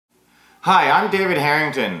Hi, I'm David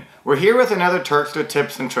Harrington. We're here with another Turkstra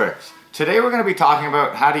tips and tricks. Today we're going to be talking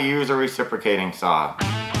about how to use a reciprocating saw.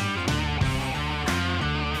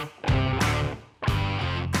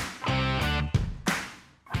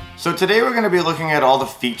 So today we're going to be looking at all the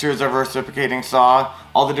features of a reciprocating saw,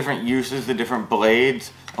 all the different uses, the different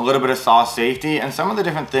blades, a little bit of saw safety, and some of the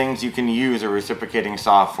different things you can use a reciprocating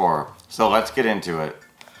saw for. So let's get into it.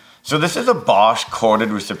 So this is a Bosch corded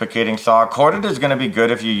reciprocating saw. Corded is going to be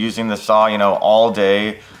good if you're using the saw, all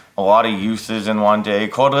day, a lot of uses in one day.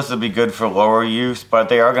 Cordless will be good for lower use, but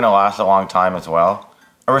they are going to last a long time as well.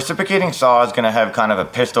 A reciprocating saw is going to have kind of a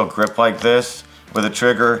pistol grip like this with a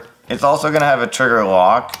trigger. It's also going to have a trigger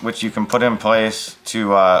lock, which you can put in place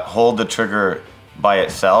to hold the trigger by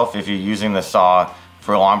itself if you're using the saw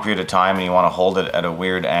for a long period of time and you want to hold it at a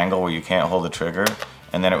weird angle where you can't hold the trigger,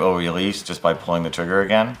 and then it will release just by pulling the trigger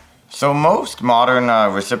again. So most modern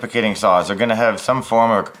reciprocating saws are going to have some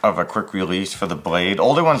form of a quick release for the blade.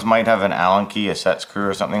 Older ones might have an Allen key, a set screw,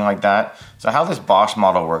 or something like that. So how this Bosch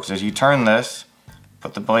model works is you turn this,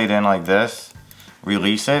 put the blade in like this,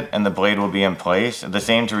 release it, and the blade will be in place. The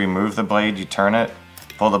same to remove the blade, you turn it,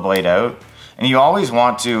 pull the blade out. And you always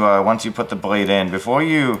want to, once you put the blade in, before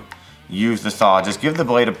you use the saw, just give the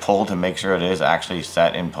blade a pull to make sure it is actually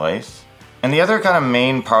set in place. And the other kind of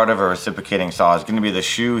main part of a reciprocating saw is going to be the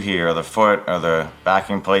shoe here, or the foot, or the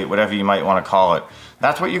backing plate, whatever you might want to call it.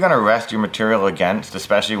 That's what you're going to rest your material against,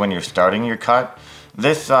 especially when you're starting your cut.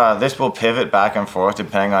 This will pivot back and forth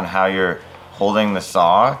depending on how you're holding the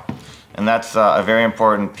saw. And that's a very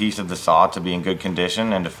important piece of the saw to be in good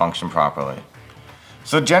condition and to function properly.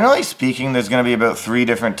 So generally speaking, there's going to be about 3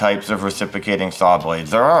 different types of reciprocating saw blades.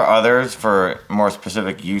 There are others for more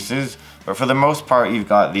specific uses, but for the most part, you've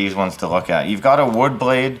got these ones to look at. You've got a wood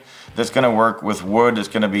blade that's going to work with wood. It's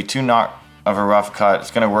going to be too knot of a rough cut. It's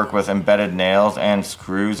going to work with embedded nails and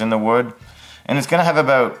screws in the wood. And it's going to have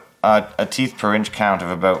about a teeth per inch count of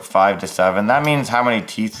about 5 to 7. That means how many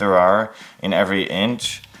teeth there are in every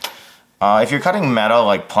inch. If you're cutting metal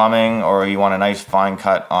like plumbing, or you want a nice fine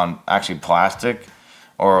cut on actually plastic,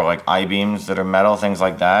 or like I-beams that are metal, things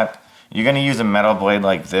like that, you're going to use a metal blade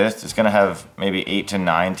like this. It's going to have maybe 8 to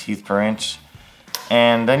 9 teeth per inch.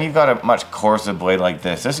 And then you've got a much coarser blade like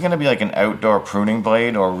this. This is going to be like an outdoor pruning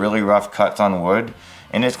blade or really rough cuts on wood,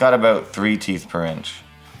 and it's got about 3 teeth per inch.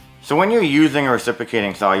 So when you're using a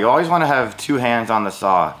reciprocating saw, you always want to have 2 hands on the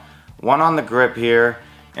saw. One on the grip here,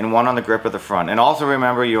 and one on the grip of the front. And also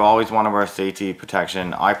remember, you always want to wear safety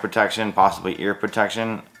protection, eye protection, possibly ear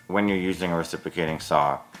protection when you're using a reciprocating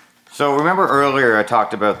saw. So remember earlier I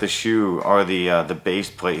talked about the shoe or the base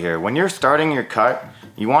plate here. When you're starting your cut,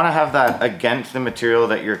 you want to have that against the material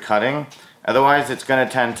that you're cutting. Otherwise it's going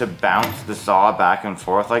to tend to bounce the saw back and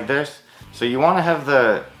forth like this. So you want to have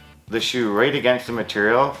the shoe right against the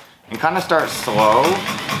material and kind of start slow,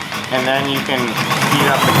 and then you can speed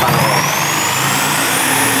up the cut.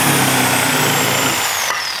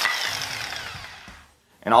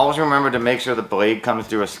 And always remember to make sure the blade comes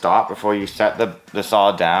to a stop before you set the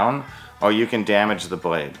saw down, or you can damage the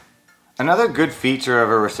blade. Another good feature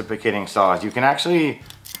of a reciprocating saw is you can actually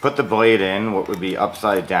put the blade in what would be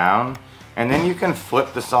upside down, and then you can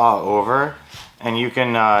flip the saw over, and you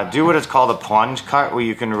can do what is called a plunge cut, where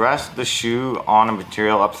you can rest the shoe on a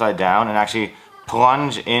material upside down and actually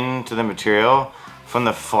plunge into the material from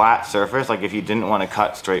the flat surface, like if you didn't want to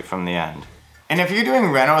cut straight from the end. And if you're doing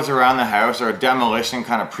renos around the house, or a demolition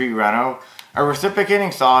kind of pre-reno, a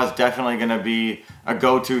reciprocating saw is definitely going to be a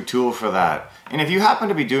go-to tool for that. And if you happen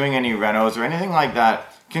to be doing any renos or anything like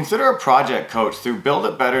that, consider a project coach through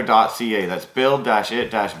build-it-better.ca. That's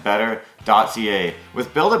build-it-better.ca.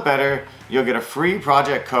 With Build It Better, you'll get a free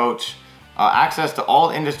project coach, access to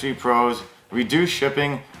all industry pros, reduced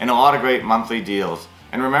shipping, and a lot of great monthly deals.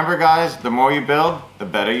 And remember guys, the more you build, the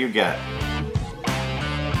better you get.